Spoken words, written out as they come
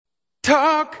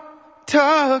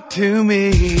Talk to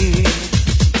me.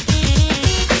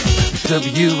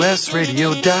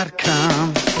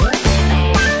 WSRadio.com.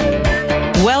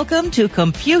 Welcome to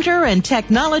Computer and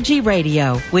Technology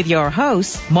Radio with your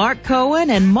hosts, Mark Cohen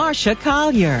and Marcia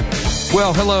Collier.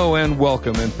 Well, hello and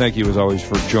welcome, and thank you as always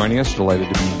for joining us.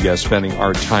 Delighted to be spending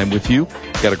our time with you.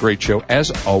 Got a great show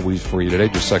as always for you today.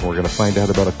 Just a second, we're going to find out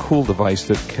about a cool device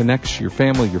that connects your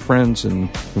family, your friends,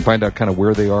 and find out kind of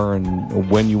where they are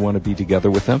and when you want to be together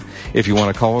with them. If you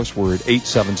want to call us, we're at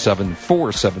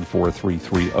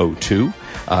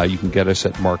 877-474-3302. You can get us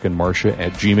at Mark and Marcia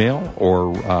at Gmail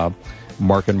or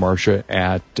Mark and Marcia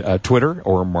at Twitter,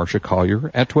 or Marcia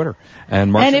Collier at Twitter.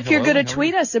 And Marcia, if you're going to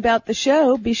tweet us about the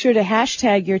show, be sure to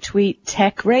hashtag your tweet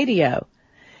Tech Radio,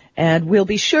 and we'll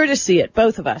be sure to see it,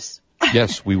 both of us.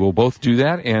 Yes, we will both do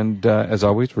that, and as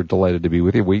always, we're delighted to be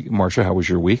with you. Marcia, how was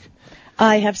your week?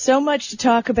 I have so much to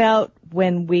talk about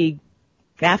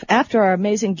after our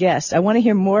amazing guest. I want to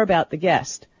hear more about the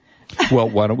guest. Well,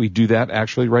 why don't we do that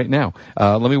actually right now?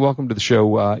 Let me welcome to the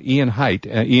show Ian Haidt.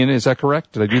 Ian, is that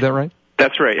correct? Did I do that right?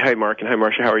 That's right. Hi, Mark, and hi,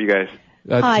 Marcia. How are you guys?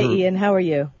 Hi, Ian. How are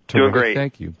you? Doing great.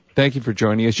 Thank you. Thank you for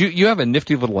joining us. You have a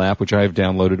nifty little app, which I have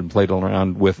downloaded and played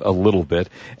around with a little bit,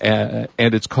 and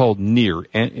it's called Near.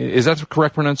 And is that the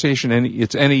correct pronunciation?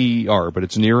 It's N-E-R, but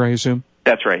it's Near, I assume?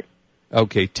 That's right.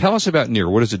 Okay. Tell us about Near.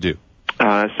 What does it do?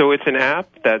 So it's an app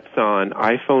that's on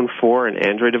iPhone 4 and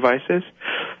Android devices.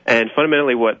 And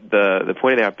fundamentally what the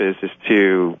point of the app is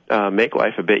to make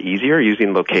life a bit easier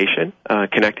using location,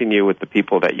 connecting you with the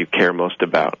people that you care most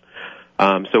about.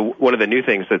 So one of the new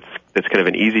things that's kind of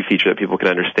an easy feature that people can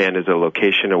understand is a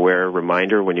location-aware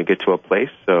reminder when you get to a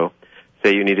place. So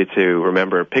say you needed to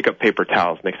remember, pick up paper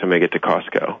towels next time you get to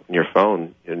Costco. And your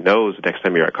phone knows next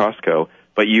time you're at Costco,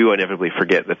 but you inevitably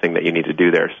forget the thing that you need to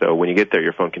do there. So when you get there,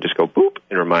 your phone can just go boop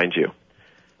and remind you.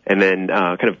 And then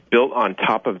kind of built on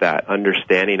top of that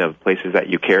understanding of places that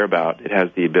you care about, it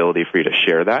has the ability for you to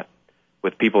share that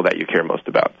with people that you care most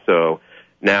about. So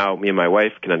now me and my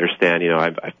wife can understand,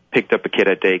 I've picked up a kid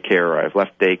at daycare, or I've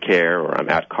left daycare, or I'm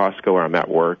at Costco, or I'm at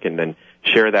work, and then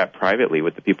share that privately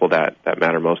with the people that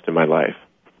matter most in my life.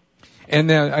 And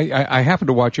then I happen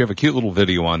to watch, you have a cute little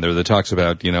video on there that talks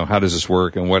about, how does this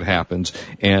work and what happens.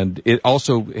 And it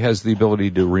also has the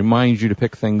ability to remind you to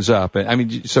pick things up.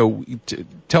 So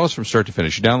tell us from start to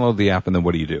finish. You download the app, and then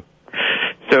what do you do?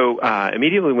 So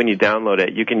immediately when you download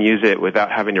it, you can use it without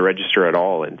having to register at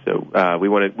all. And so we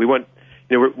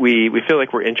feel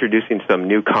like we're introducing some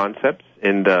new concepts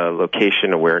in the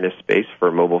location awareness space for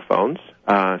mobile phones.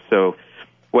 So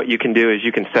what you can do is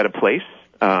you can set a place.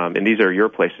 And these are your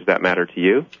places that matter to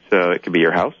you. So it could be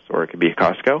your house, or it could be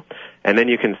Costco. And then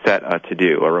you can set a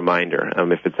to-do, a reminder.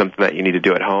 If it's something that you need to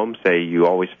do at home, say you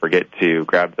always forget to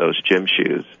grab those gym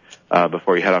shoes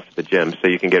before you head off to the gym. So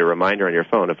you can get a reminder on your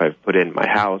phone. If I've put in my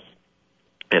house,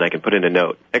 and I can put in a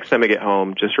note, next time I get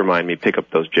home, just remind me, pick up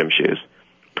those gym shoes.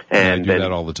 And I do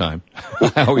that all the time.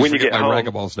 I always when you get home,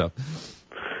 racquetball stuff.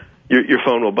 Your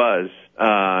phone will buzz.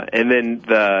 And then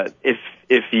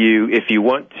if you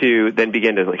want to then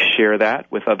begin to share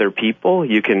that with other people,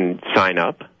 you can sign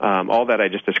up. All that I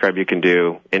just described you can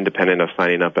do independent of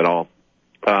signing up at all.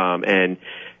 And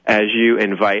as you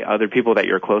invite other people that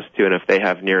you're close to, and if they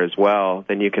have Near as well,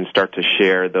 then you can start to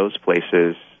share those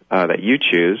places that you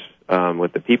choose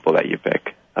with the people that you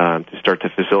pick to start to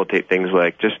facilitate things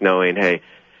like just knowing, hey,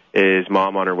 is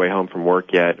mom on her way home from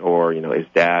work yet? Or, is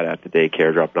dad at the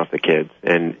daycare dropping off the kids?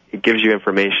 And it gives you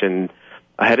information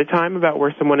ahead of time about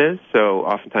where someone is. So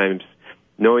oftentimes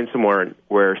knowing somewhere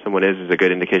where someone is a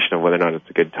good indication of whether or not it's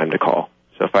a good time to call.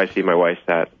 So if I see my wife's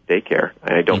at daycare,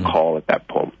 I don't call at that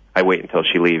point. I wait until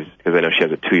she leaves because I know she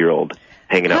has a 2-year-old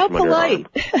hanging out from under her arm.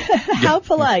 How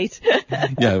polite.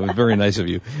 Yeah, it was very nice of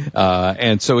you.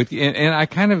 And so, and I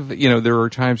kind of, there are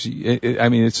times,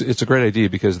 it's a great idea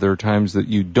because there are times that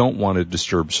you don't want to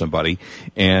disturb somebody,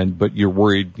 but you're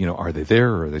worried, are they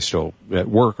there, or are they still at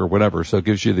work or whatever. So it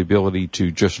gives you the ability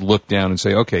to just look down and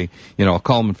say, okay, I'll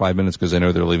call them in 5 minutes because I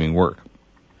know they're leaving work.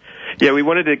 Yeah, we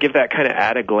wanted to give that kind of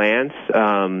at a glance.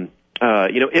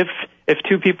 If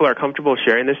two people are comfortable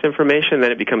sharing this information,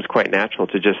 then it becomes quite natural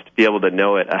to just be able to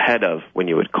know it ahead of when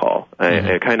you would call.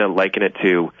 I kind of liken it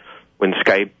to when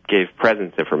Skype gave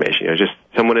presence information. Just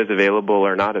someone is available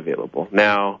or not available.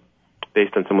 Now,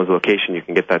 based on someone's location, you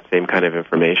can get that same kind of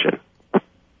information.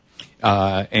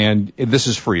 And this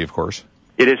is free, of course.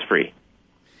 It is free.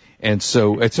 And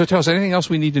so tell us anything else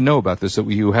we need to know about this that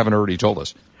you haven't already told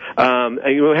us.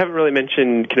 We haven't really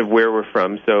mentioned kind of where we're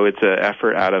from, so it's an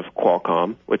effort out of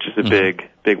Qualcomm, which is a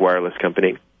big wireless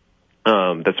company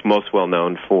that's most well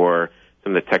known for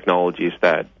some of the technologies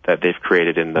that they've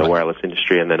created in the wireless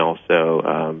industry, and then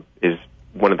also is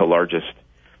one of the largest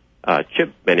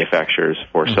chip manufacturers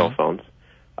for cell phones.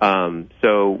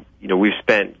 So, we've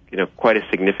spent, quite a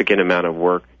significant amount of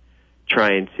work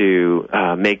trying to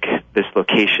make this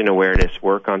location awareness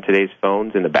work on today's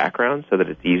phones in the background so that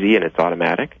it's easy and it's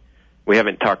automatic. We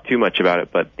haven't talked too much about it,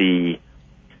 but the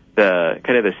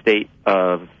kind of the state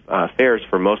of affairs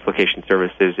for most location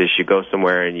services is you go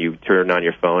somewhere and you turn on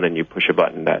your phone and you push a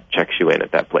button that checks you in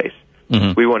at that place.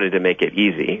 We wanted to make it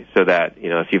easy so that,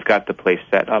 if you've got the place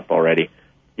set up already,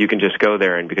 you can just go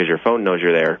there, and because your phone knows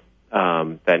you're there,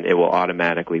 then it will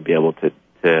automatically be able to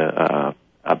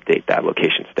update that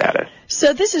location status.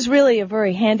 So this is really a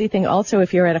very handy thing also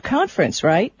if you're at a conference,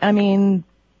 right? I mean,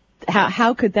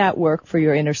 how could that work for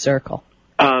your inner circle?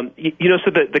 So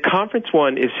the conference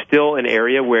one is still an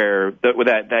area where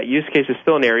that use case is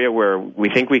still an area where we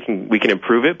think we can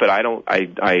improve it, but I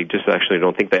just actually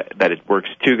don't think that it works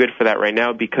too good for that right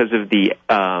now because of the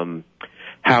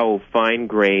how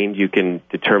fine-grained you can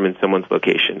determine someone's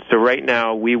location. So right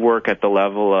now we work at the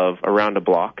level of around a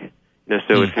block.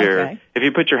 So if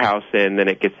you put your house in, then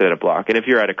it gets at a block, and if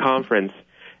you're at a conference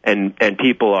and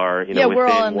people are within we're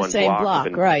all on one the same block,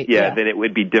 then, right? Then it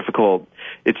would be difficult.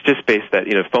 It's just based that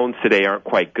phones today aren't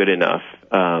quite good enough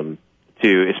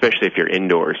especially if you're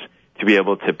indoors, to be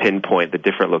able to pinpoint the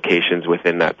different locations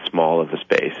within that small of a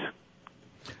space.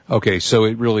 Okay, so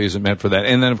it really isn't meant for that.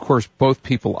 And then, of course, both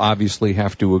people obviously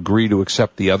have to agree to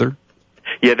accept the other.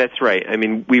 Yeah, that's right. I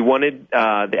mean, we wanted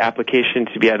the application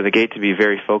to be out of the gate to be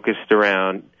very focused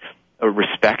around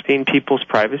respecting people's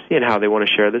privacy and how they want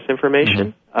to share this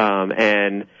information.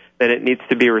 And then it needs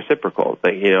to be reciprocal.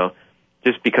 Like,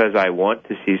 just because I want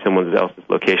to see someone else's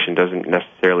location doesn't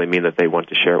necessarily mean that they want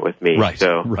to share it with me. Right.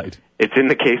 So it's in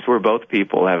the case where both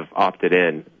people have opted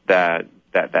in that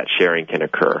sharing can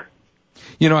occur.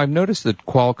 I've noticed that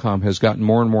Qualcomm has gotten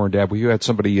more and more in depth. You had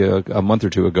somebody a month or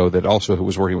two ago that also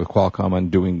was working with Qualcomm on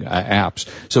doing apps.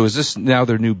 So is this now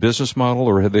their new business model,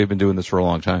 or have they been doing this for a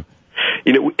long time?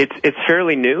 It's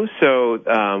fairly new.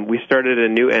 So we started a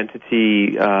new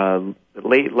entity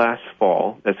late last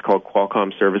fall that's called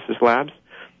Qualcomm Services Labs.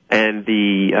 And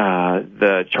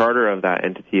the charter of that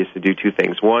entity is to do two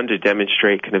things. One, to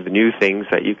demonstrate kind of the new things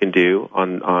that you can do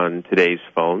on today's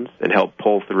phones and help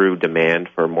pull through demand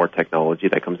for more technology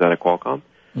that comes out of Qualcomm.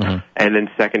 And then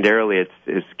secondarily,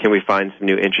 it's can we find some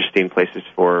new interesting places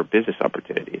for business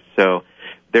opportunities? So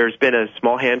there's been a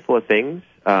small handful of things.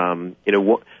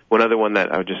 One other one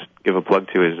that I would just give a plug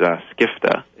to is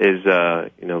Skifta.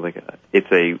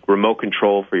 It's a remote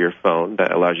control for your phone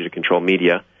that allows you to control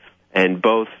media. And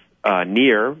both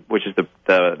Near, which is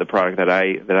the product that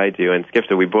I do, and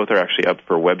Skifta, we both are actually up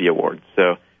for Webby Awards.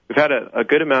 So we've had a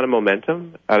good amount of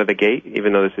momentum out of the gate,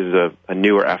 even though this is a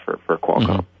newer effort for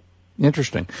Qualcomm.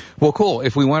 Interesting. Well, cool.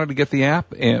 If we wanted to get the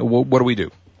app, what do we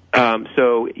do?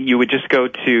 So you would just go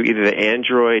to either the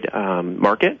Android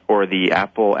market or the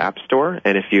Apple App Store,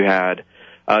 and if you had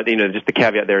just the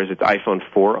caveat there is it's iPhone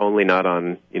 4 only, not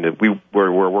on,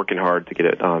 we're working hard to get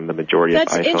it on the majority of iPhone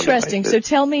devices. That's interesting. devices. So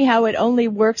tell me how it only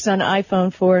works on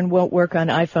iPhone 4 and won't work on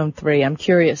iPhone 3. I'm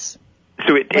curious.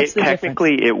 So it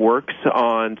technically it works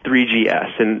on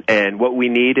 3GS, and what we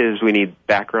need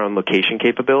background location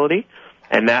capability,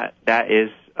 and that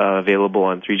is available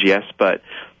on 3GS, but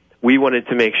we wanted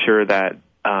to make sure that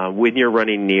when you're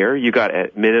running Near, you got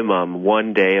at minimum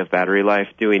 1 day of battery life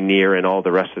doing Near and all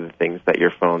the rest of the things that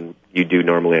you do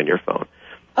normally on your phone.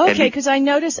 Okay, because I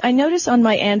notice on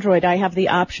my Android I have the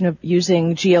option of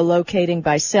using geolocating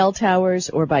by cell towers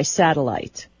or by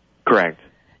satellite. Correct.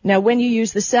 Now, when you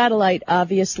use the satellite,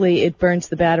 obviously it burns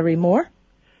the battery more?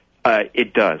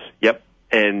 It does, yep.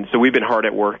 And so we've been hard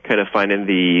at work kind of finding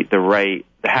the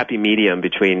happy medium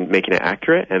between making it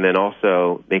accurate and then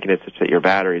also making it such that your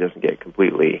battery doesn't get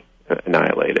completely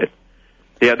annihilated.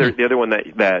 The other one that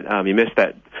you missed,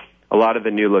 that a lot of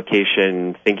the new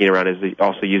location thinking around is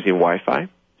also using Wi-Fi.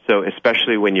 So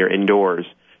especially when you're indoors,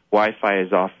 Wi-Fi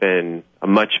is often a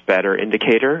much better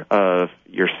indicator of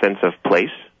your sense of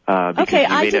place. Okay,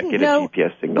 I didn't know.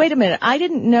 GPS signal. Wait a minute, I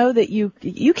didn't know that you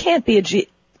can't be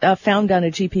found on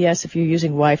a GPS if you're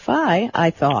using Wi-Fi.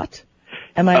 I thought.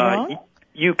 Am I wrong?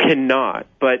 You cannot.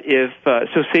 But if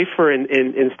so, say for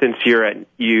instance, you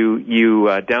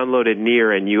downloaded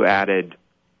Near and you added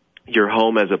your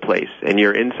home as a place, and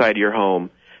you're inside your home,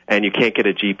 and you can't get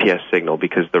a GPS signal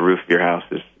because the roof of your house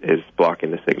is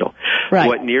blocking the signal. Right.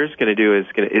 What Near is going to do is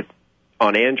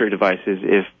on Android devices,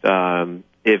 if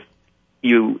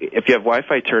you have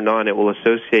Wi-Fi turned on, it will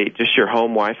associate just your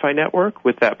home Wi-Fi network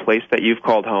with that place that you've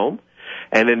called home,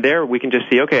 And then there we can just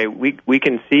see, okay, we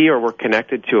can see or we're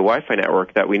connected to a Wi-Fi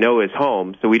network that we know is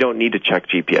home, so we don't need to check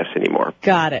GPS anymore.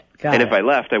 Got it. And if I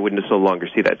left, I wouldn't no longer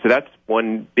see that. So that's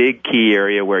one big key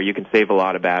area where you can save a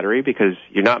lot of battery because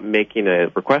you're not making a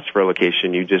request for a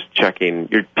location, you're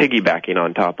piggybacking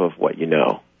on top of what you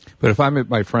know. But if I'm at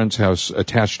my friend's house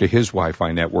attached to his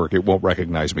Wi-Fi network, it won't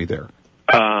recognize me there.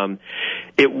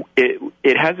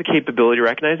 It has the capability to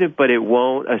recognize it, but it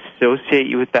won't associate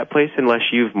you with that place unless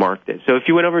you've marked it. So if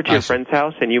you went over to your friend's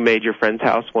house and you made your friend's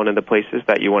house one of the places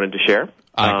that you wanted to share,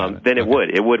 then it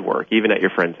would work, even at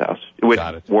your friend's house. It would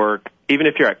work, even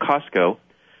if you're at Costco,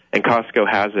 and Costco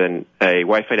has a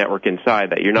Wi-Fi network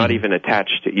inside that you're not even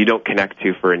attached to, you don't connect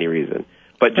to for any reason.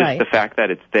 But just the fact that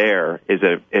it's there is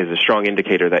a strong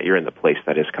indicator that you're in the place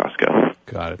that is Costco.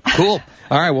 Got it. Cool.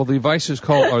 All right. Well, the device is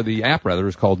called, or the app rather,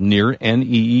 is called Near,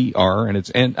 N-E-E-R, and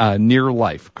it's Near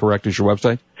Life. Correct? Is your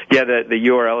website? Yeah. The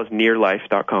URL is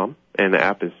nearlife.com, and the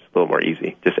app is a little more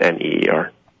easy. Just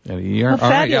N-E-E-R. N-E-E-R. Well,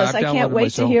 fabulous. Right, I can't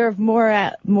wait to hear of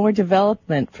more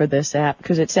development for this app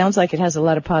because it sounds like it has a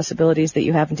lot of possibilities that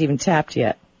you haven't even tapped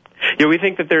yet. Yeah, we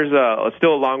think that there's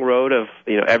still a long road of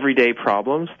everyday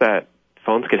problems that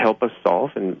phones could help us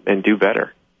solve and do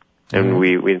better. And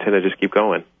we intend to just keep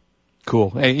going.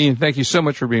 Cool. Hey, Ian, thank you so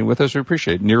much for being with us. We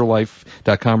appreciate it.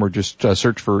 Nearlife.com or just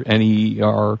search for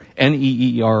N-E-E-R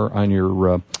on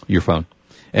your phone.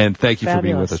 And thank you for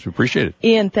being with us. We appreciate it.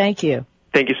 Ian, thank you.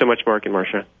 Thank you so much, Mark and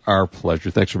Marcia. Our pleasure.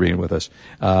 Thanks for being with us.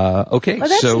 Okay. Well,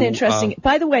 that's an interesting.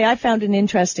 By the way, I found an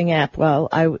interesting app. Well,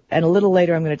 and a little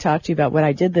later I'm going to talk to you about what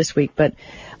I did this week. But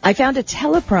I found a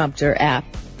teleprompter app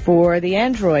for the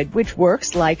Android, which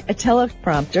works like a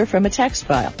teleprompter from a text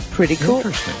file. Pretty cool.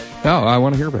 Interesting. Oh, I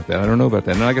want to hear about that. I don't know about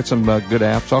that. And I got some good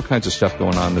apps, all kinds of stuff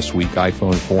going on this week.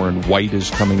 iPhone 4 in white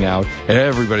is coming out.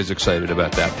 Everybody's excited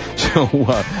about that. So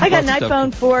I got an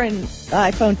iPhone 4 and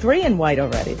iPhone 3 in white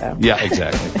already, though. Yeah,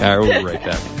 exactly. We'll be right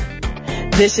back.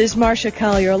 This is Marcia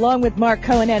Collier along with Mark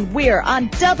Cohen, and we're on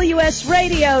WS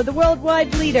Radio, the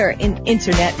worldwide leader in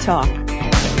Internet talk.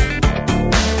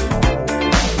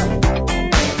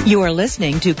 You are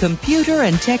listening to Computer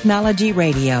and Technology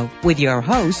Radio with your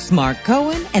hosts Mark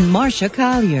Cohen and Marcia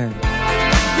Collier.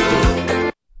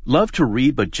 Love to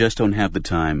read but just don't have the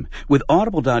time? With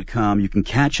Audible.com, you can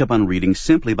catch up on reading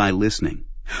simply by listening.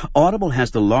 Audible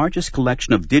has the largest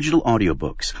collection of digital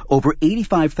audiobooks, over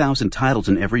 85,000 titles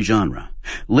in every genre.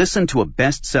 Listen to a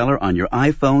bestseller on your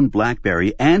iPhone,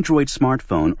 BlackBerry, Android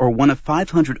smartphone, or one of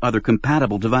 500 other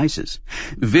compatible devices.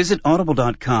 Visit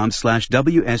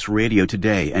audible.com/WS Radio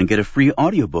today and get a free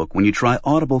audiobook when you try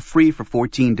Audible free for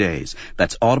 14 days.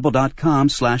 That's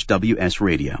audible.com/WS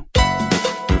Radio.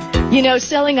 You know,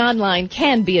 selling online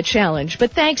can be a challenge,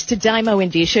 but thanks to Dymo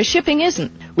Indicia, shipping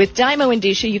isn't. With Dymo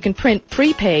Indicia, you can print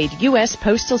prepaid U.S.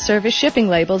 Postal Service shipping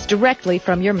labels directly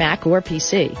from your Mac or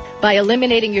PC. By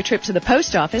eliminating your trip to the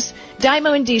post office,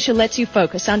 Dymo Indicia lets you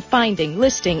focus on finding,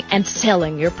 listing, and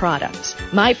selling your products.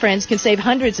 My friends can save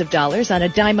hundreds of dollars on a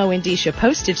Dymo Indicia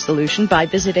postage solution by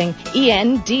visiting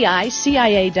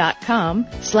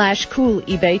endicia.com/cool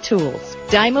eBay tools.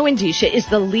 Dymo Indicia is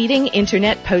the leading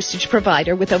internet postage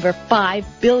provider with over $5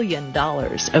 billion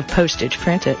of postage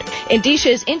printed.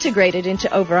 Indicia is integrated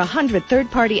into over 100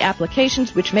 third-party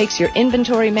applications, which makes your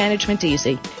inventory management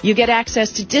easy. You get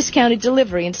access to discounted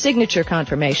delivery and signature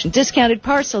confirmation, discounted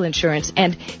parcel insurance,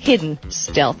 and hidden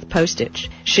stealth postage.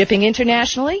 Shipping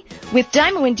internationally? With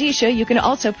Dymo Indicia, you can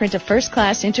also print a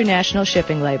first-class international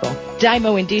shipping label.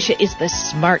 Dymo Indicia is the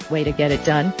smart way to get it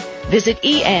done. Visit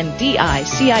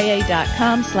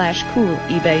endicia.com/cool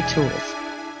eBay tools.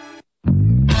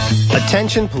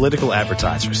 Attention political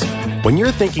advertisers. When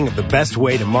you're thinking of the best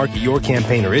way to market your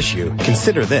campaign or issue,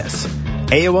 consider this.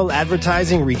 AOL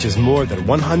advertising reaches more than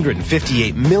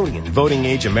 158 million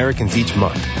voting-age Americans each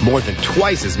month, more than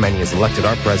twice as many as elected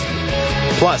our president.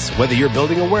 Plus, whether you're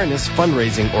building awareness,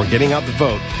 fundraising, or getting out the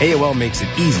vote, AOL makes it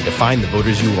easy to find the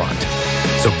voters you want.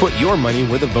 So put your money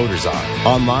where the voters are,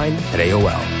 online at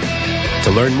AOL.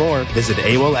 To learn more, visit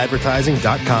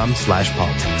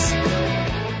AOLadvertising.com/politics.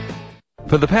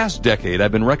 For the past decade,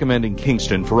 I've been recommending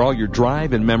Kingston for all your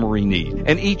drive and memory need,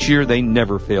 and each year they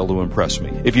never fail to impress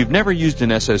me. If you've never used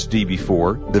an SSD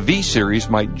before, the V-Series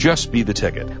might just be the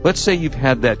ticket. Let's say you've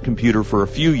had that computer for a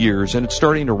few years and it's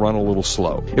starting to run a little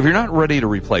slow. If you're not ready to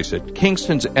replace it,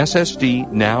 Kingston's SSD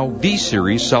Now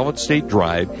V-Series solid-state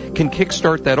drive can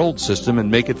kickstart that old system and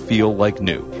make it feel like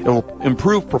new. It'll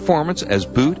improve performance as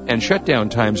boot and shutdown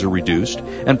times are reduced,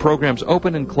 and programs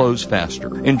open and close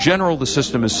faster. In general, the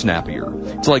system is snappier.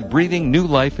 It's like breathing new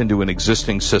life into an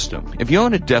existing system. If you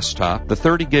own a desktop, the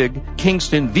 30-gig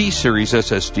Kingston V-Series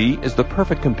SSD is the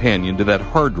perfect companion to that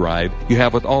hard drive you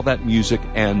have with all that music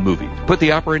and movies. Put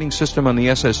the operating system on the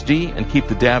SSD and keep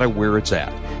the data where it's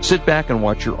at. Sit back and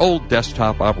watch your old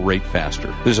desktop operate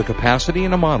faster. There's a capacity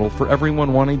and a model for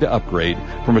everyone wanting to upgrade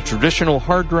from a traditional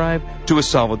hard drive to a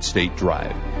solid-state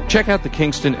drive. Check out the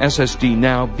Kingston SSD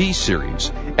Now V-Series.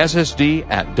 SSD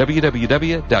at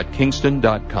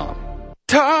www.kingston.com.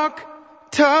 Talk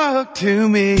to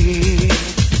me.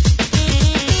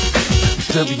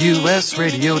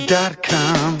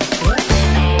 WSRadio.com.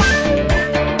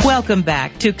 Welcome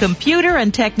back to Computer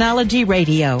and Technology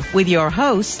Radio with your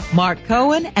hosts, Mark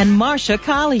Cohen and Marcia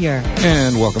Collier.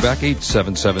 And welcome back,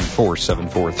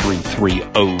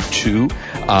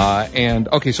 877-474-3302.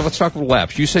 Okay, so let's talk little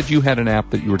apps. You said you had an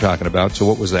app that you were talking about, so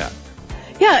what was that?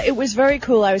 Yeah, it was very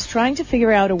cool. I was trying to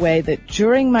figure out a way that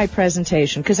during my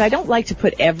presentation, because I don't like to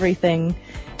put everything,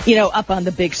 up on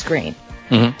the big screen.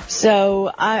 Mm-hmm.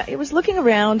 So I was looking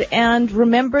around and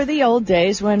remember the old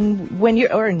days when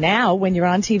you're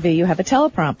on TV, you have a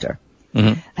teleprompter.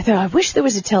 Mm-hmm. I thought, I wish there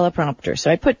was a teleprompter.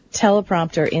 So I put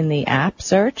teleprompter in the app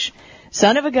search.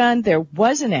 Son of a gun, there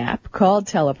was an app called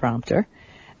Teleprompter,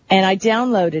 and I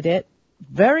downloaded it.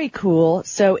 Very cool.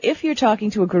 So if you're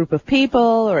talking to a group of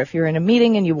people or if you're in a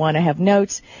meeting and you want to have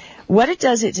notes, what it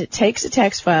does is it takes a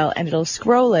text file and it'll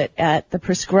scroll it at the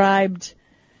prescribed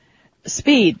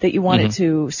speed that you want it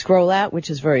to scroll at,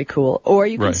 which is very cool. Or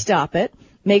you can stop it,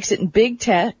 makes it in big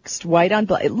text, white on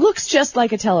black. It looks just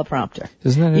like a teleprompter.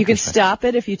 Isn't that You can stop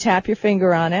it if you tap your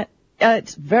finger on it.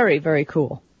 It's very, very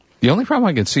cool. The only problem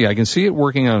I can see it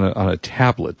working on a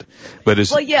tablet, but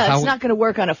it's not going to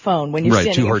work on a phone when you're right,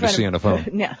 standing too hard in to see on a phone.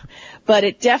 No, but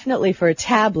it definitely for a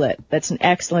tablet. That's an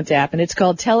excellent app, and it's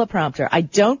called Teleprompter. I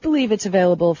don't believe it's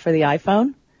available for the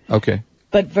iPhone. Okay,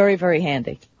 but very, very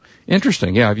handy.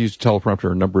 Interesting. Yeah, I've used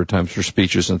teleprompter a number of times for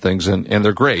speeches and things, and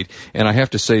they're great. And I have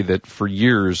to say that for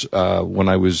years, when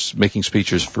I was making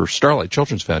speeches for Starlight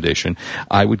Children's Foundation,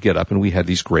 I would get up and we had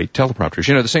these great teleprompters.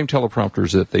 The same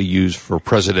teleprompters that they use for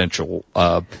presidential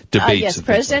debates. Yes,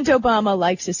 President Obama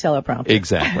likes his teleprompter.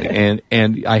 Exactly.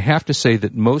 And I have to say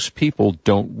that most people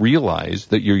don't realize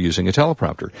that you're using a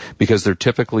teleprompter because they're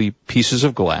typically pieces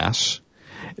of glass.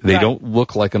 They don't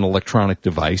look like an electronic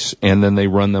device, and then they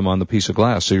run them on the piece of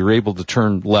glass. So you're able to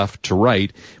turn left to right,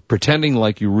 pretending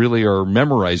like you really are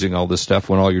memorizing all this stuff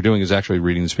when all you're doing is actually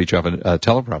reading the speech off a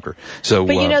teleprompter. So,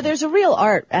 but there's a real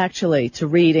art actually to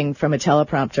reading from a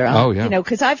teleprompter.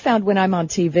 Because I've found when I'm on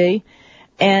TV,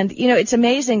 and it's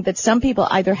amazing that some people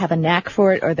either have a knack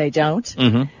for it or they don't.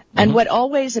 Mm-hmm. And what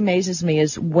always amazes me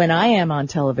is when I am on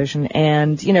television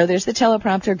and, there's the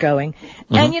teleprompter going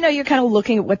and, you're kind of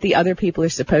looking at what the other people are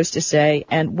supposed to say.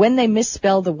 And when they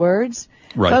misspell the words,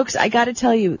 folks, I got to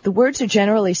tell you, the words are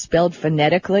generally spelled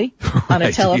phonetically on a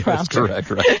teleprompter. Yes,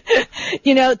 correct,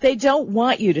 right. They don't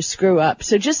want you to screw up.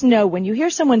 So just know when you hear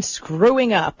someone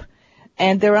screwing up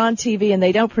and they're on TV and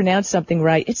they don't pronounce something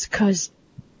right, it's because,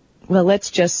 well,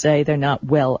 let's just say they're not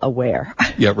well aware.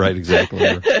 Yeah, right, exactly.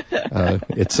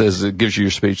 It says, it gives you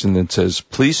your speech and then says,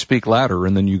 please speak louder,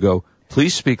 and then you go,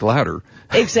 please speak louder.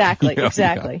 Exactly,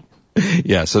 exactly.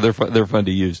 Yeah, so they're fun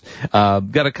to use.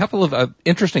 Got a couple of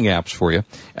interesting apps for you.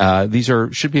 These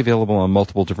should be available on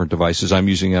multiple different devices. I'm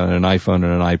using it on an iPhone and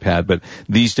an iPad, but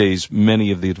these days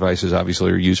many of the devices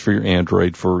obviously are used for your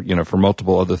Android for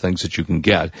multiple other things that you can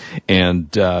get. And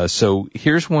so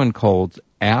here's one called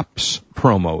Apps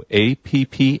Promo,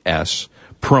 APPS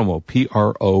Promo,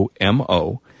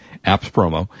 PROMO. Apps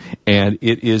Promo, and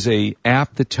it is a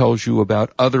app that tells you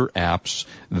about other apps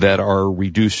that are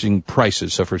reducing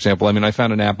prices. So, for example, I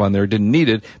found an app on there, didn't need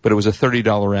it, but it was a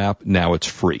 $30 app. Now it's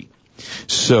free.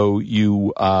 So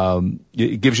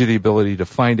it gives you the ability to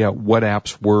find out what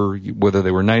apps were, whether they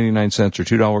were 99 cents or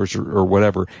 $2 or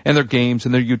whatever, and their games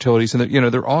and their utilities and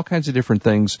there are all kinds of different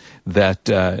things that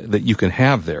you can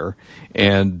have there.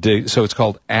 And so it's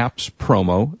called Apps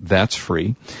Promo. That's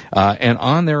free. And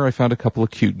on there I found a couple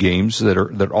of cute games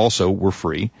that also were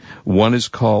free. One is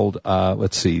called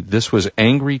this was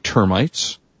Angry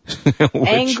Termites.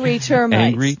 Angry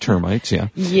Termites, yeah.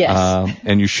 Yes.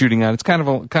 And you're shooting at it's kind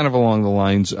of along the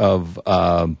lines of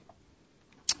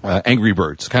Angry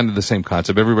Birds, kind of the same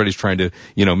concept. Everybody's trying to,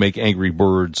 make Angry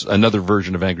Birds, another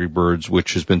version of Angry Birds,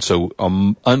 which has been so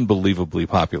unbelievably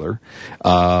popular.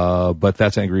 But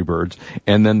that's Angry Birds.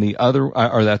 And then the other,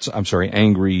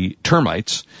 Angry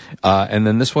Termites. And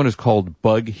then this one is called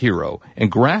Bug Hero.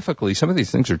 And graphically, some of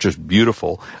these things are just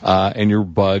beautiful. And you're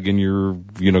bug and you're,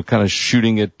 kind of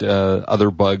shooting at,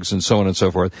 other bugs and so on and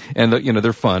so forth. And,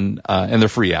 they're fun, and they're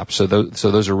free apps.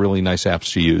 So those are really nice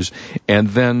apps to use. And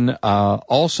then,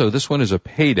 also, this one is a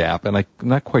paid app, and I'm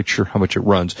not quite sure how much it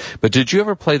runs. But did you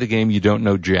ever play the game You Don't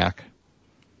Know Jack?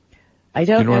 I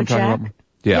don't know what I'm Jack. talking about?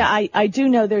 Yeah, I do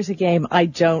know there's a game I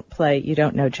don't play. You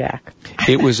Don't Know Jack.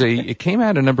 It came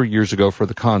out a number of years ago for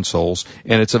the consoles,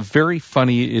 and it's a very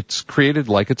funny, it's created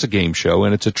like it's a game show,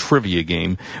 and it's a trivia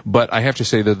game, but I have to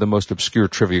say they're the most obscure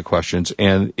trivia questions,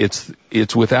 and it's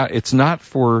not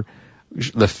for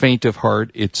the faint of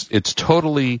heart. It's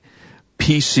totally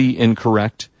PC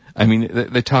incorrect. I mean,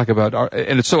 they talk about,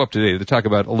 and it's so up to date, they talk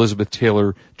about Elizabeth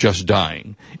Taylor just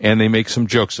dying, and they make some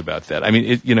jokes about that. I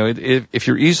mean, if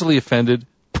you're easily offended,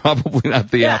 probably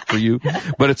not the app for you,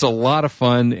 but it's a lot of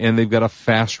fun, and they've got a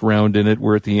fast round in it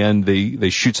where at the end they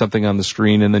shoot something on the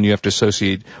screen, and then you have to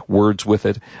associate words with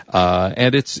it.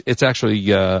 And it's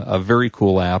actually a very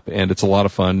cool app, and it's a lot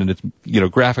of fun, and it's,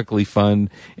 graphically fun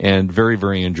and very,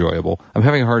 very enjoyable. I'm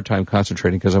having a hard time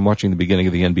concentrating because I'm watching the beginning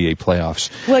of the NBA playoffs.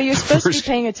 Well, you're supposed to be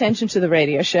paying attention to the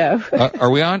radio show.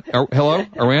 Are we on? Hello?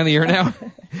 Are we on the air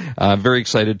now? Very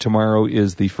excited. Tomorrow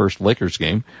is the first Lakers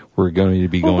game. We're going to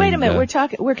be going. Wait a minute.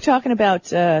 We're talking about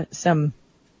some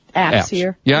apps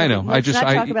here. Yeah, I know. Let's not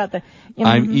talk about the.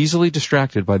 I'm easily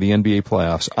distracted by the NBA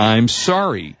playoffs. I'm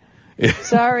sorry.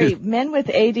 Sorry, men with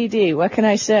ADD. What can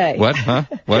I say? What? Huh?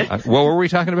 What were we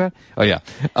talking about? Oh yeah.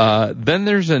 Then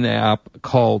there's an app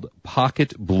called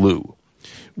Pocket Blue,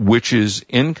 which is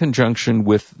in conjunction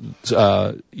with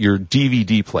your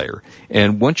DVD player.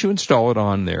 And once you install it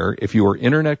on there, if you are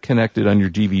internet connected on your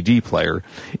DVD player,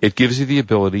 it gives you the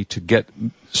ability to get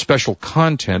special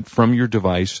content from your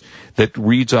device that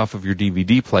reads off of your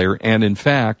DVD player and, in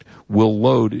fact, will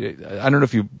load. I don't know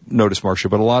if you noticed, Marcia,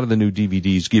 but a lot of the new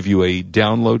DVDs give you a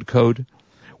download code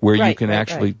where you can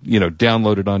actually,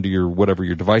 download it onto your, whatever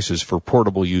your device is for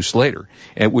portable use later.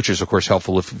 And which is, of course,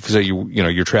 helpful if, say,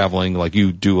 you're traveling, like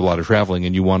you do a lot of traveling,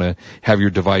 and you want to have your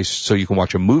device so you can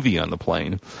watch a movie on the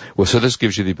plane. Well, so this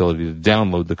gives you the ability to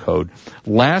download the code.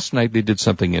 Last night they did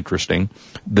something interesting.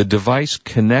 The device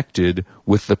connected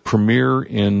with the premiere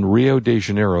in Rio de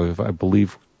Janeiro, if I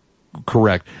believe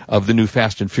correct, of the new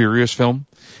Fast and Furious film.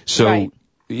 So,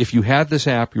 if you had this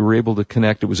app, you were able to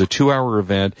connect. It was a 2-hour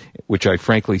event, which I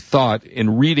frankly thought,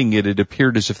 in reading it, it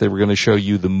appeared as if they were going to show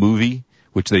you the movie,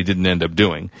 which they didn't end up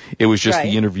doing. It was just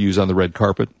the interviews on the red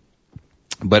carpet.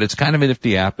 But it's kind of a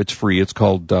nifty app. It's free. It's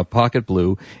called Pocket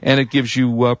Blue, and it gives you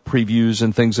previews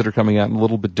and things that are coming out and a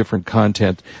little bit different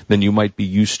content than you might be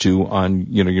used to on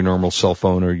your normal cell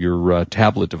phone or your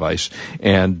tablet device.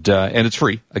 And it's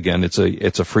free. Again, it's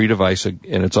a free device, and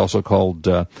it's also called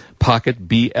Pocket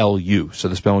BLU. So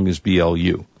the spelling is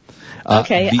BLU.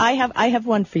 Okay, I have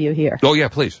one for you here. Oh yeah,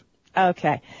 please.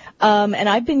 Okay, and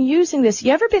I've been using this.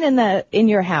 You ever been in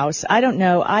your house? I don't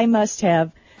know. I must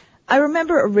have. I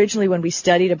remember originally when we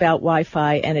studied about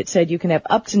Wi-Fi, and it said you can have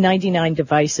up to 99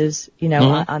 devices,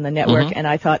 on the network, and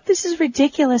I thought, this is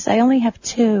ridiculous. I only have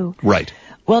 2. Right.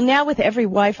 Well, now with every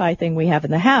Wi-Fi thing we have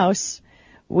in the house,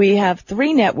 we have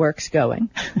 3 networks going,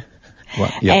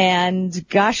 and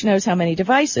gosh knows how many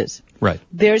devices. Right.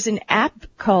 There's an app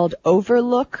called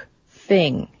Overlook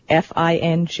Fing,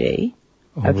 F-I-N-G.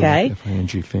 Okay.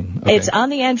 F-I-N-G Fing. Okay. It's on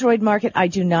the Android market. I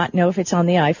do not know if it's on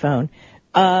the iPhone.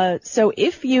 So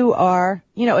if you are,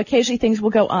 occasionally things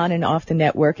will go on and off the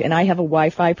network, and I have a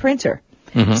Wi-Fi printer.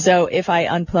 Mm-hmm. So if I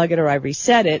unplug it or I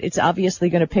reset it, it's obviously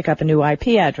going to pick up a new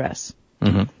IP address.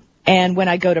 Mm-hmm. And when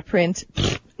I go to print,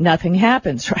 nothing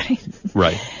happens, right?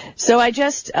 Right. So I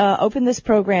just open this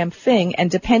program Fing,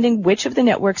 and depending which of the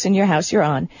networks in your house you're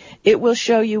on, it will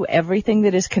show you everything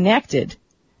that is connected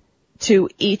to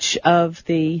each of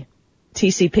the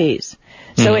TCPs.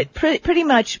 So it pretty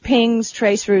much pings,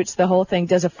 trace routes, the whole thing,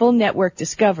 does a full network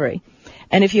discovery.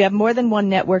 And if you have more than one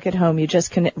network at home, you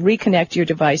just reconnect your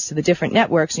device to the different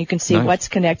networks, and you can see what's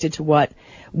connected to what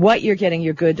you're getting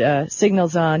your good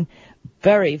signals on.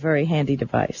 Very, very handy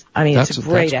device. I mean, it's a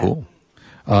great app. Cool.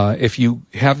 If you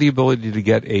have the ability to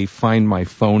get a Find My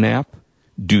Phone app,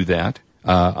 do that.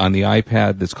 on the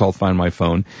iPad that's called Find My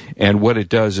Phone. And what it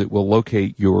does, it will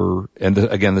locate your, and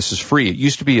again, this is free. It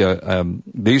used to be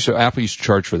Apple used to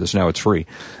charge for this, now it's free.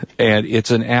 And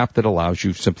it's an app that allows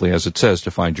you, simply as it says,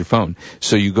 to find your phone.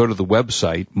 So you go to the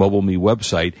website, Mobile Me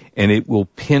website, and it will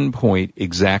pinpoint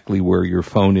exactly where your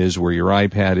phone is, where your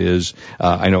iPad is.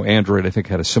 I know Android, I think,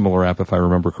 had a similar app, if I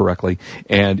remember correctly.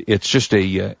 And it's just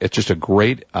a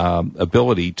great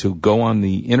ability to go on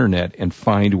the internet and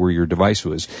find where your device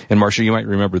was. And Marcia, you might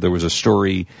remember there was a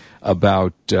story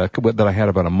about that I had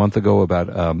about a month ago about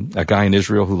a guy in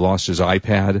Israel who lost his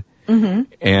iPad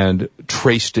and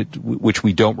traced it, which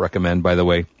we don't recommend, by the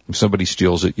way. If somebody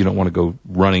steals it, you don't want to go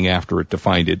running after it to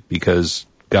find it, because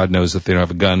God knows that they don't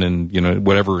have a gun, and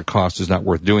whatever it costs is not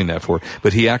worth doing that for.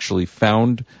 But he actually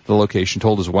found the location,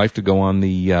 told his wife to go on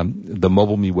the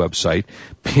Mobile Me website,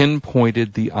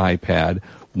 pinpointed the iPad,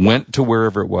 went to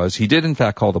wherever it was. He did in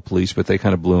fact call the police, but they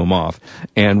kind of blew him off.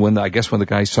 And when the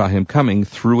guy saw him coming,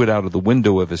 threw it out of the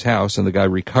window of his house, and the guy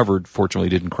recovered, fortunately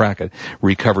didn't crack it,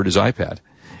 recovered his iPad.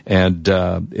 And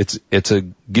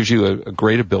gives you a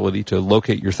great ability to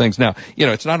locate your things. Now,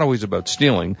 it's not always about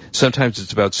stealing. Sometimes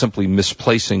it's about simply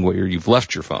misplacing where you've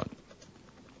left your phone.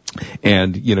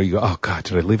 And, you go, oh God,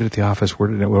 did I leave it at the office?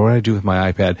 What did I do with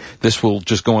my iPad? This will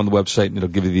just go on the website, and it'll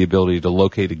give you the ability to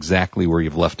locate exactly where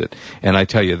you've left it. And I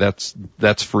tell you, that's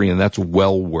free, and that's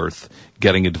well worth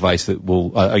getting a device that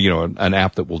will, an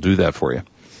app that will do that for you.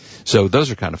 So those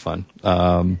are kind of fun.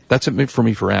 That's it for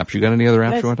me for apps. You got any other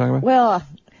apps you want to talk about? Well,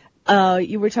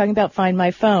 you were talking about Find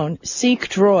My Phone. Seek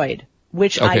Droid,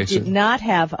 which I did not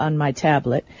have on my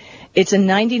tablet. It's a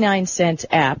 99-cent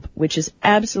app, which is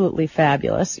absolutely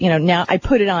fabulous. Now I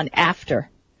put it on after.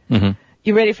 Mm-hmm.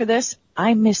 You ready for this?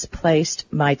 I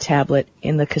misplaced my tablet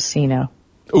in the casino.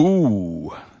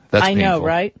 Ooh, that's painful.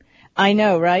 I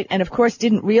know, right? And of course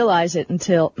didn't realize it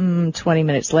until 20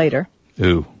 minutes later.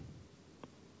 Ooh,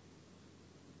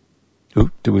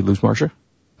 did we lose Marcia?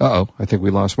 Uh-oh, I think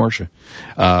we lost Marcia.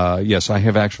 Yes, I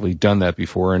have actually done that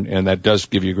before, and that does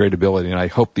give you great ability, and I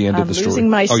hope the end of the story... I'm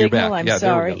losing my signal, you're back. I'm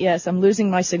sorry. Yes, I'm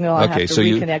losing my signal, I'll have to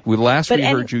reconnect. We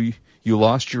heard you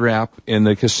lost your app in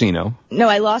the casino. No,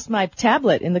 I lost my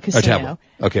tablet in the casino. A tablet,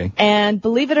 okay. And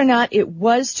believe it or not, it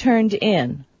was turned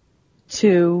in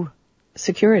to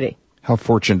security. How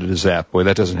fortunate is that? Boy,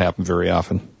 that doesn't happen very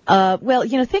often. Well,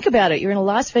 think about it. You're in a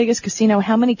Las Vegas casino.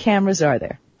 How many cameras are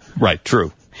there? Right,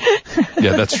 true.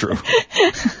 Yeah, that's true.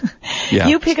 Yeah.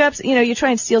 You pick up, you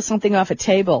try and steal something off a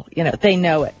table, they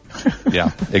know it.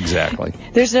 Yeah, exactly.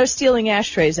 There's no stealing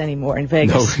ashtrays anymore in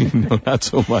Vegas. No, not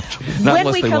so much.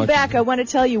 When we come back, I want to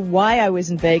tell you why I was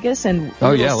in Vegas and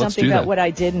something about what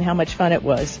I did and how much fun it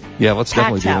was. Yeah, let's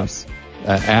Packed definitely house. do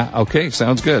that. Okay,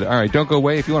 sounds good. All right, don't go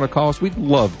away. If you want to call us, we'd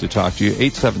love to talk to you.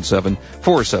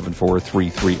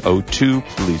 877-474-3302.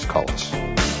 Please call us.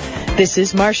 This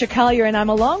is Marcia Collier, and I'm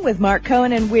along with Mark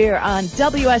Cohen, and we're on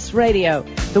WS Radio,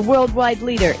 the worldwide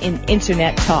leader in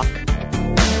Internet talk.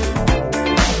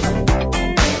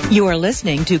 You are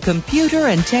listening to Computer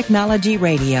and Technology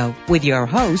Radio with your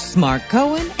hosts, Mark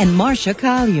Cohen and Marcia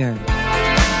Collier.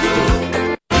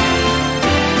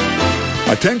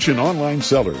 Attention online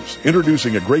sellers,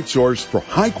 introducing a great source for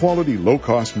high-quality,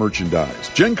 low-cost merchandise.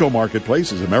 Genco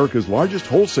Marketplace is America's largest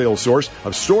wholesale source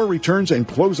of store returns and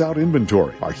closeout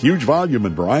inventory. Our huge volume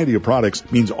and variety of products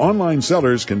means online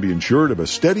sellers can be assured of a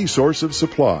steady source of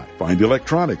supply. Find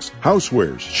electronics,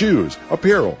 housewares, shoes,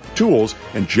 apparel, tools,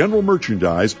 and general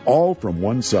merchandise all from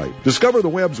one site. Discover the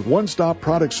web's one-stop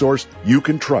product source you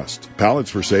can trust. Pallets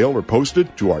for sale are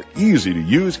posted to our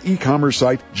easy-to-use e-commerce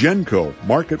site,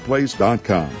 GencoMarketplace.com.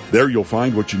 There you'll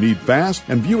find what you need fast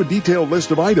and view a detailed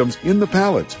list of items in the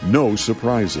pallets. No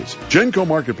surprises. Genco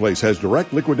Marketplace has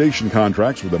direct liquidation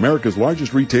contracts with America's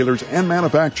largest retailers and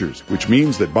manufacturers, which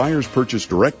means that buyers purchase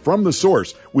direct from the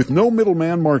source with no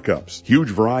middleman markups. Huge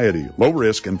variety, low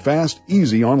risk, and fast,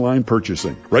 easy online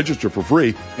purchasing. Register for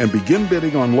free and begin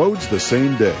bidding on loads the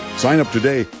same day. Sign up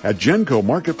today at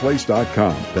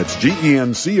GencoMarketplace.com. That's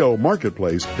GENCO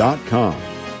Marketplace.com.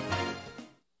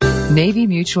 Navy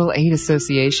Mutual Aid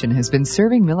Association has been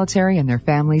serving military and their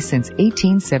families since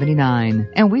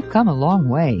 1879, and we've come a long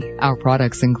way. Our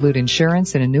products include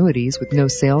insurance and annuities with no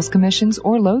sales commissions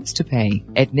or loads to pay.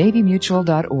 At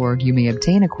NavyMutual.org, you may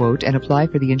obtain a quote and apply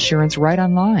for the insurance right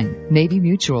online. Navy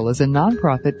Mutual is a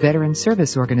nonprofit veteran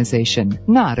service organization,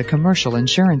 not a commercial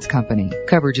insurance company.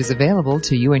 Coverage is available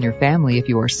to you and your family if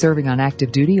you are serving on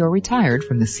active duty or retired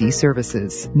from the sea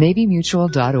services.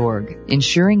 NavyMutual.org,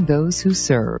 insuring those who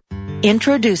serve.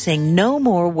 Introducing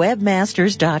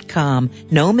NoMoreWebmasters.com.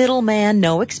 No middleman,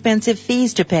 no expensive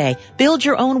fees to pay. Build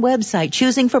your own website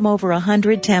choosing from over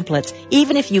 100 templates,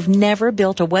 even if you've never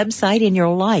built a website in your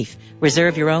life.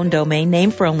 Reserve your own domain name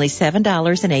for only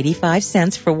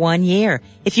 $7.85 for 1 year.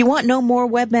 If you want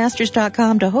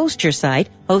NoMoreWebmasters.com to host your site,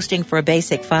 hosting for a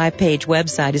basic 5-page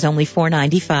website is only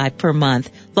 $4.95 per month.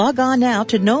 Log on now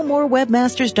to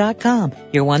NoMoreWebmasters.com,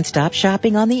 your one-stop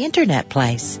shopping on the Internet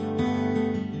place.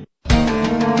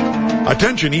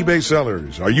 Attention eBay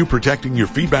sellers. Are you protecting your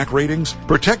feedback ratings?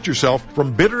 Protect yourself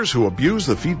from bidders who abuse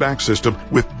the feedback system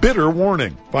with Bidder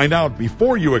Warning. Find out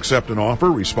before you accept an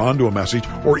offer, respond to a message,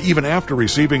 or even after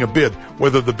receiving a bid,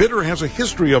 whether the bidder has a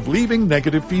history of leaving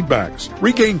negative feedbacks.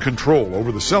 Regain control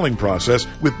over the selling process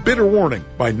with Bidder Warning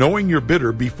by knowing your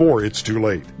bidder before it's too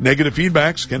late. Negative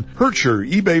feedbacks can hurt your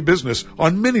eBay business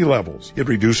on many levels. It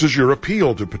reduces your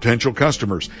appeal to potential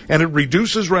customers, and it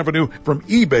reduces revenue from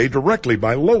eBay directly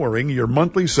by lowering your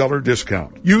monthly seller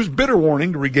discount. Use Bidder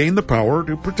Warning to regain the power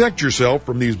to protect yourself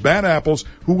from these bad apples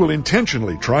who will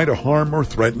intentionally try to harm or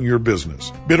threaten your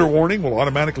business. Bidder Warning will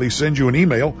automatically send you an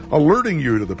email alerting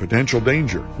you to the potential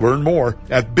danger. Learn more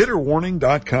at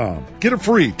bidderwarning.com. Get a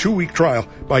free 2-week trial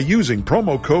by using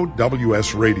promo code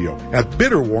WSRadio at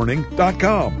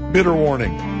bidderwarning.com. Bidder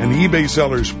Warning, an eBay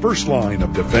seller's first line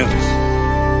of defense.